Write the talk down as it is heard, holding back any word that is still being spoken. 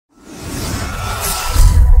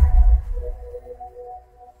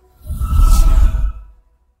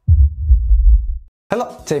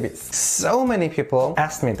Hello, JBs. So many people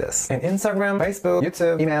ask me this in Instagram, Facebook,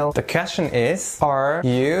 YouTube, email. The question is, are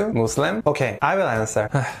you Muslim? Okay, I will answer.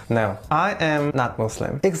 No, I am not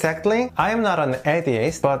Muslim. Exactly, I am not an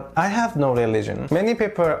atheist, but I have no religion. Many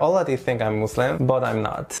people already think I'm Muslim, but I'm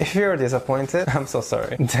not. If you're disappointed, I'm so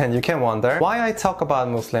sorry. Then you can wonder why I talk about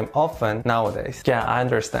Muslim often nowadays. Yeah, I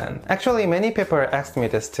understand. Actually, many people ask me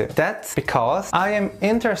this too. That's because I am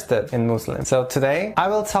interested in Muslims. So today, I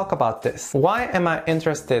will talk about this. Why am I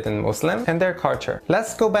interested in Muslim and their culture?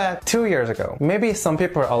 Let's go back 2 years ago. Maybe some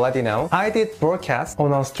people already know. I did broadcast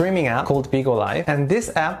on a streaming app called Bigo Live, and this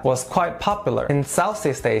app was quite popular in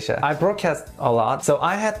Southeast Asia. I broadcast a lot, so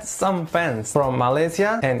I had some fans from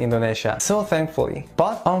Malaysia and Indonesia, so thankfully.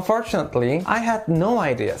 But unfortunately, I had no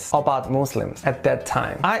ideas about Muslims at that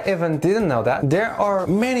time. I even didn't know that there are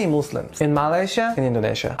many Muslims in Malaysia and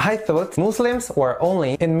Indonesia. I thought Muslims were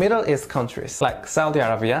only in Middle East countries like Saudi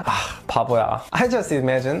Arabia. 바보야. I just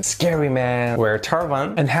imagine scary men wear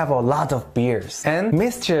turban and have a lot of beards, and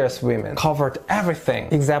mysterious women covered everything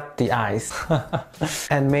except the eyes.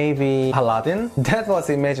 And maybe Aladdin? That was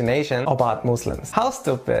imagination about Muslims. How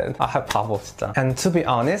stupid. 바보 진짜. And to be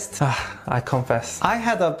honest, I confess, I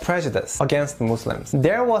had a prejudice against Muslims.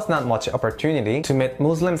 There was not much opportunity to meet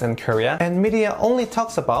Muslims in Korea, and media only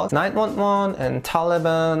talks about 911 and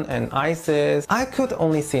Taliban and ISIS. I could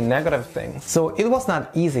only see negative things, so it was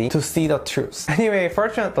not easy to see the truth. Anyway,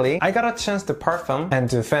 fortunately, I got a chance to perform and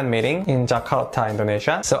do fan meeting in Jakarta,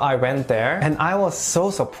 Indonesia. So I went there and I was so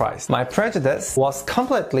surprised. My prejudice was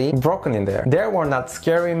completely broken in there. There were not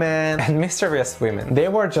scary men and mysterious women. They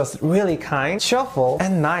were just really kind, cheerful,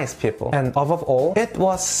 and nice people. And above all, it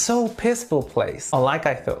was so peaceful place, unlike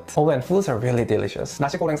I thought. Oh, and foods are really delicious.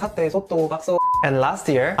 나시고랭, 사태, 소또, bakso. And last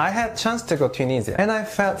year, I had chance to go to Tunisia, and I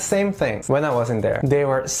felt same things when I was in there. They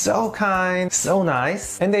were so kind, so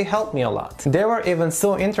nice, and they helped me a lot. They were even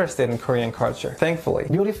so interested in Korean culture, thankfully.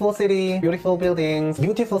 Beautiful city, beautiful buildings,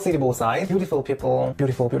 beautiful city both sides, beautiful people,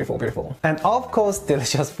 beautiful, beautiful, beautiful. And of course,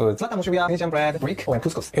 delicious food. Tunisian bread, Greek, and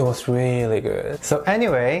couscous. It was really good. So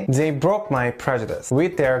anyway, they broke my prejudice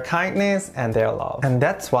with their kindness and their love. And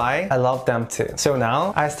that's why I love them too. So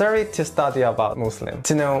now, I started to study about Muslims,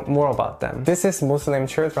 to know more about them. This is Muslim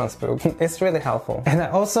children's book. It's really helpful. And I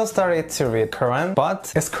also started to read Quran,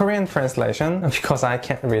 but it's Korean translation because I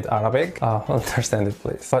can't read Arabic. Understand it,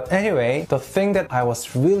 please. But anyway, the thing that I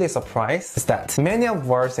was really surprised is that many of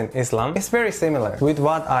words in Islam is very similar with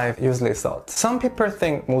what I've usually thought. Some people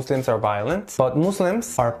think Muslims are violent, but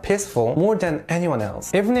Muslims are peaceful more than anyone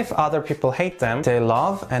else. Even if other people hate them, they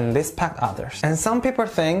love and respect others. And some people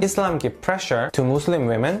think Islam gives pressure to Muslim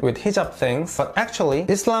women with hijab things, but actually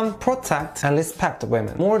Islam protects and respects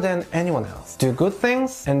women more than anyone else. Do good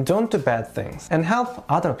things and don't do bad things, and help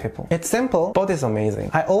other people. It's simple, but it's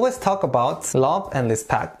amazing. I always talk about love and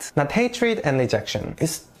respect, not hatred and rejection.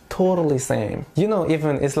 It's totally same. You know,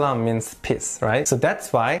 even Islam means peace, right? So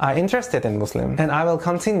that's why I'm interested in Muslim, and I will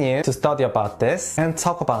continue to study about this and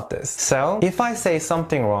talk about this. So if I say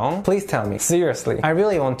something wrong, please tell me. Seriously, I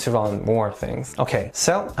really want to learn more things. Okay,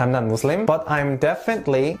 so I'm not Muslim, but I'm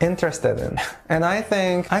definitely interested in, and I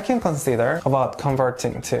think I can consider about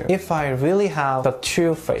converting too, if I really have the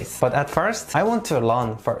true faith. But at first, I want to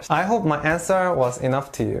learn first. I hope my answer was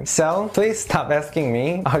enough to you. So please stop asking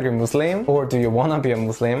me, are you Muslim or do you wanna be a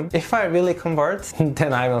Muslim? If I really convert,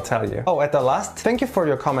 then I will tell you. Oh, at the last, thank you for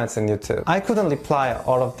your comments in YouTube. I couldn't reply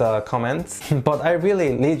all of the comments, but I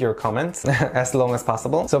really read your comments as long as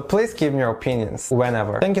possible. So please give me your opinions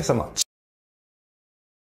whenever. Thank you so much.